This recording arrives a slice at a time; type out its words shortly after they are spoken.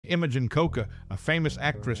Imogene Coca, a famous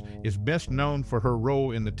actress, is best known for her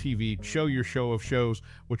role in the TV Show Your Show of Shows,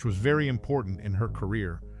 which was very important in her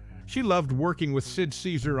career. She loved working with Sid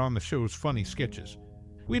Caesar on the show's funny sketches.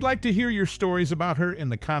 We'd like to hear your stories about her in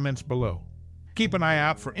the comments below. Keep an eye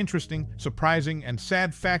out for interesting, surprising, and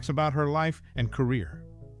sad facts about her life and career.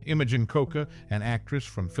 Imogene Coca, an actress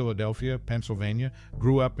from Philadelphia, Pennsylvania,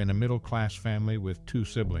 grew up in a middle-class family with 2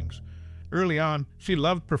 siblings. Early on, she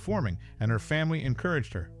loved performing, and her family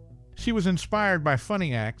encouraged her. She was inspired by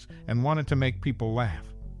funny acts and wanted to make people laugh.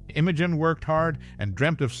 Imogene worked hard and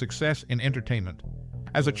dreamt of success in entertainment.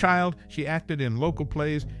 As a child, she acted in local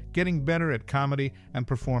plays, getting better at comedy and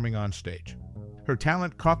performing on stage. Her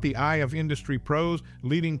talent caught the eye of industry pros,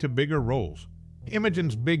 leading to bigger roles.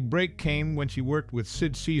 Imogene's big break came when she worked with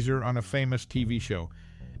Sid Caesar on a famous TV show.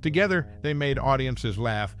 Together, they made audiences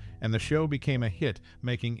laugh, and the show became a hit,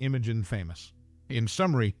 making Imogene famous. In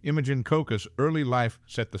summary, Imogene Coca's early life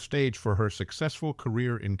set the stage for her successful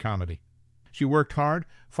career in comedy. She worked hard,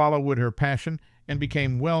 followed her passion, and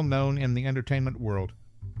became well known in the entertainment world.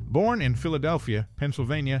 Born in Philadelphia,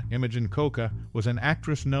 Pennsylvania, Imogene Coca was an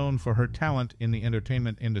actress known for her talent in the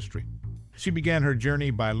entertainment industry. She began her journey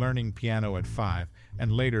by learning piano at 5,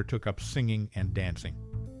 and later took up singing and dancing.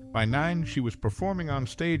 By 9, she was performing on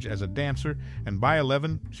stage as a dancer, and by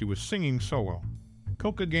 11, she was singing solo.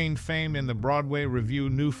 Coca gained fame in the Broadway revue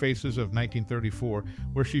New Faces of 1934,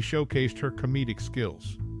 where she showcased her comedic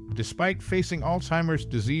skills. Despite facing Alzheimer's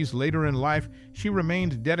disease later in life, she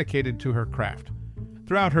remained dedicated to her craft.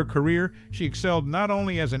 Throughout her career, she excelled not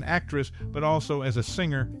only as an actress, but also as a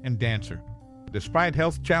singer and dancer. Despite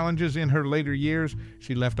health challenges in her later years,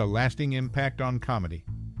 she left a lasting impact on comedy.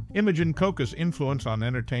 Imogene Coca's influence on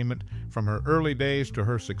entertainment, from her early days to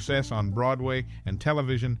her success on Broadway and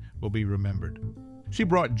television, will be remembered. She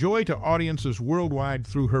brought joy to audiences worldwide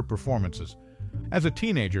through her performances. As a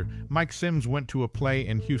teenager, Mike Sims went to a play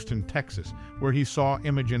in Houston, Texas, where he saw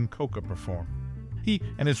Imogene Coca perform. He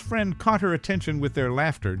and his friend caught her attention with their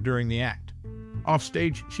laughter during the act.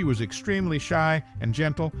 Offstage, she was extremely shy and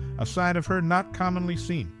gentle, a side of her not commonly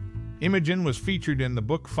seen. Imogene was featured in the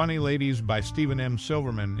book Funny Ladies by Stephen M.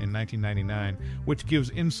 Silverman in 1999, which gives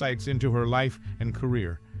insights into her life and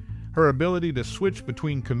career. Her ability to switch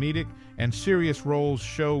between comedic and serious roles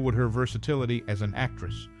show her versatility as an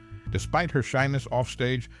actress. Despite her shyness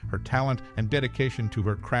offstage, her talent and dedication to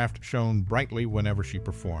her craft shone brightly whenever she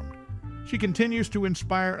performed. She continues to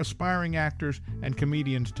inspire aspiring actors and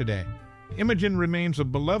comedians today. Imogene remains a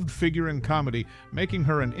beloved figure in comedy, making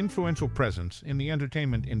her an influential presence in the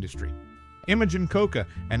entertainment industry. Imogene Coca,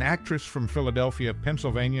 an actress from Philadelphia,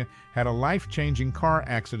 Pennsylvania, had a life-changing car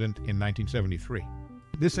accident in 1973.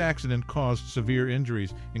 This accident caused severe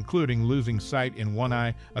injuries, including losing sight in one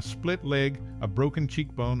eye, a split leg, a broken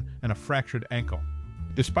cheekbone, and a fractured ankle.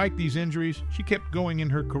 Despite these injuries, she kept going in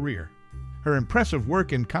her career. Her impressive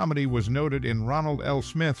work in comedy was noted in Ronald L.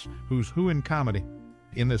 Smith's Who's Who in Comedy.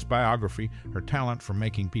 In this biography, her talent for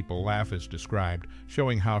making people laugh is described,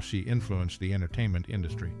 showing how she influenced the entertainment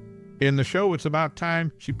industry. In the show It's About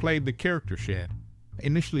Time, she played the character Shad.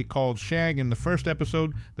 Initially called Shag in the first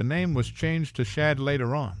episode, the name was changed to Shad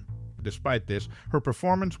later on. Despite this, her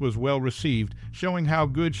performance was well received, showing how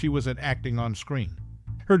good she was at acting on screen.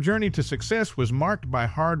 Her journey to success was marked by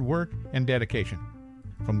hard work and dedication.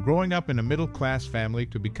 From growing up in a middle-class family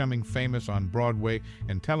to becoming famous on Broadway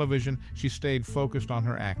and television, she stayed focused on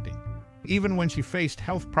her acting. Even when she faced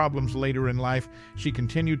health problems later in life, she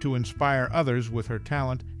continued to inspire others with her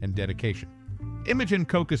talent and dedication. Imogene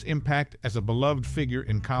Coca's impact as a beloved figure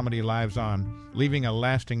in comedy lives on, leaving a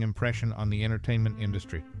lasting impression on the entertainment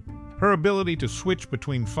industry. Her ability to switch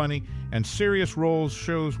between funny and serious roles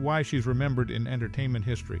shows why she's remembered in entertainment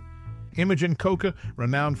history. Imogene Coca,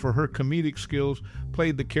 renowned for her comedic skills,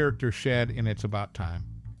 played the character Shad in It's About Time.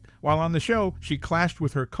 While on the show, she clashed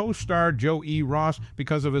with her co-star Joe E. Ross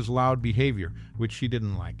because of his loud behavior, which she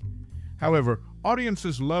didn't like. However,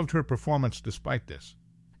 audiences loved her performance despite this.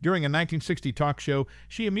 During a 1960 talk show,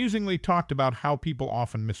 she amusingly talked about how people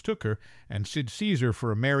often mistook her and Sid Caesar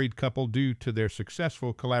for a married couple due to their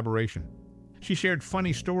successful collaboration. She shared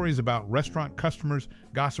funny stories about restaurant customers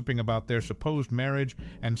gossiping about their supposed marriage,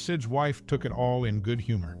 and Sid's wife took it all in good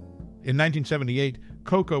humor. In 1978,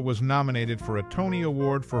 Coca was nominated for a Tony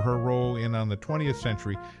Award for her role in On the 20th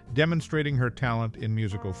Century, demonstrating her talent in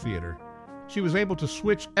musical theater. She was able to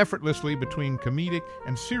switch effortlessly between comedic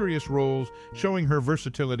and serious roles, showing her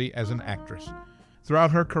versatility as an actress.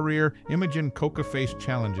 Throughout her career, Imogene Coca faced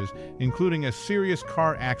challenges, including a serious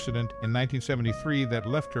car accident in 1973 that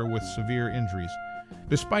left her with severe injuries.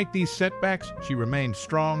 Despite these setbacks, she remained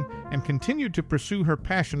strong and continued to pursue her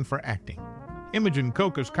passion for acting. Imogene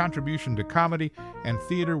Coca's contribution to comedy and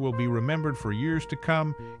theater will be remembered for years to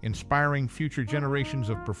come, inspiring future generations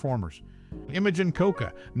of performers. Imogene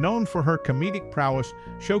Coca, known for her comedic prowess,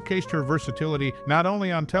 showcased her versatility not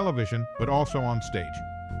only on television but also on stage.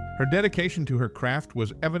 Her dedication to her craft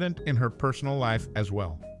was evident in her personal life as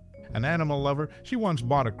well. An animal lover, she once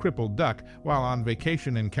bought a crippled duck while on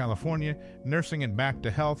vacation in California, nursing it back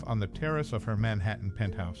to health on the terrace of her Manhattan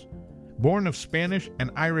penthouse. Born of Spanish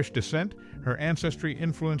and Irish descent, her ancestry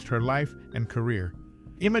influenced her life and career.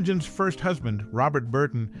 Imogene's first husband, Robert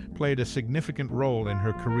Burton, played a significant role in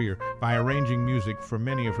her career by arranging music for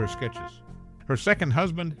many of her sketches. Her second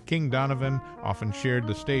husband, King Donovan, often shared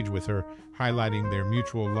the stage with her, highlighting their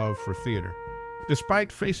mutual love for theater.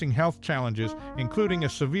 Despite facing health challenges, including a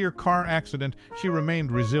severe car accident, she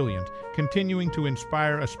remained resilient, continuing to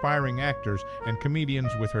inspire aspiring actors and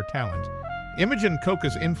comedians with her talent. Imogene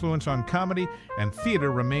Coca's influence on comedy and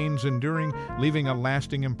theater remains enduring, leaving a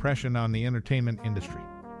lasting impression on the entertainment industry.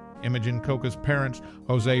 Imogene Coca's parents,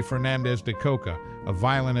 Jose Fernandez de Coca, a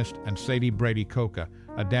violinist, and Sadie Brady Coca,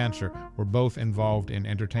 a dancer, were both involved in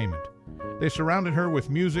entertainment. They surrounded her with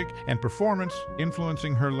music and performance,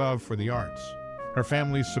 influencing her love for the arts. Her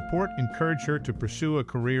family's support encouraged her to pursue a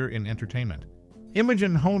career in entertainment.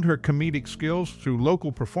 Imogene honed her comedic skills through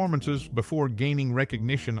local performances before gaining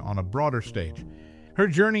recognition on a broader stage. Her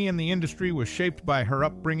journey in the industry was shaped by her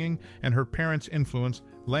upbringing and her parents' influence,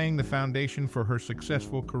 laying the foundation for her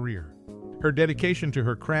successful career. Her dedication to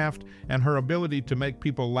her craft and her ability to make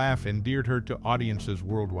people laugh endeared her to audiences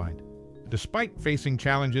worldwide. Despite facing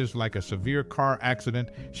challenges like a severe car accident,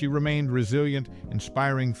 she remained resilient,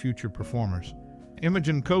 inspiring future performers.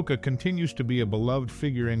 Imogene Coca continues to be a beloved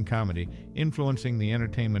figure in comedy, influencing the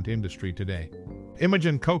entertainment industry today.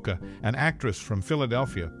 Imogene Coca, an actress from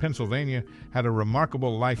Philadelphia, Pennsylvania, had a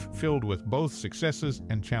remarkable life filled with both successes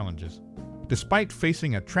and challenges. Despite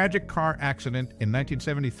facing a tragic car accident in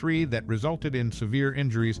 1973 that resulted in severe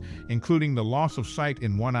injuries, including the loss of sight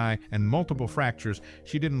in one eye and multiple fractures,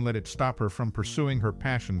 she didn't let it stop her from pursuing her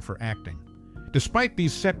passion for acting. Despite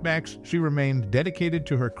these setbacks, she remained dedicated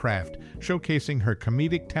to her craft, showcasing her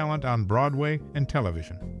comedic talent on Broadway and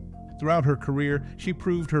television. Throughout her career, she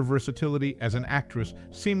proved her versatility as an actress,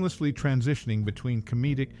 seamlessly transitioning between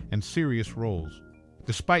comedic and serious roles.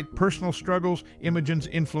 Despite personal struggles, Imogene's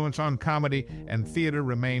influence on comedy and theater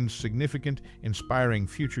remains significant, inspiring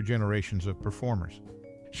future generations of performers.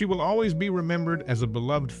 She will always be remembered as a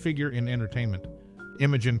beloved figure in entertainment.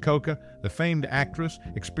 Imogene Coca, the famed actress,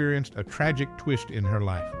 experienced a tragic twist in her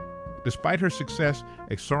life. Despite her success,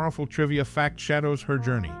 a sorrowful trivia fact shadows her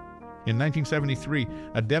journey. In 1973,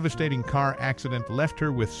 a devastating car accident left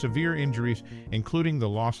her with severe injuries, including the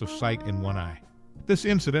loss of sight in one eye. This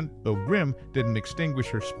incident, though grim, didn't extinguish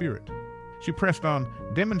her spirit. She pressed on,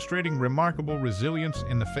 demonstrating remarkable resilience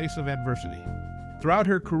in the face of adversity. Throughout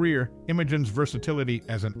her career, Imogene's versatility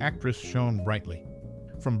as an actress shone brightly.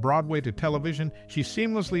 From Broadway to television, she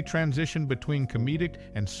seamlessly transitioned between comedic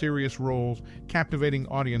and serious roles, captivating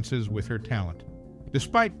audiences with her talent.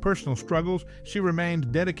 Despite personal struggles, she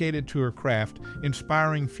remained dedicated to her craft,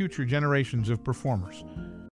 inspiring future generations of performers.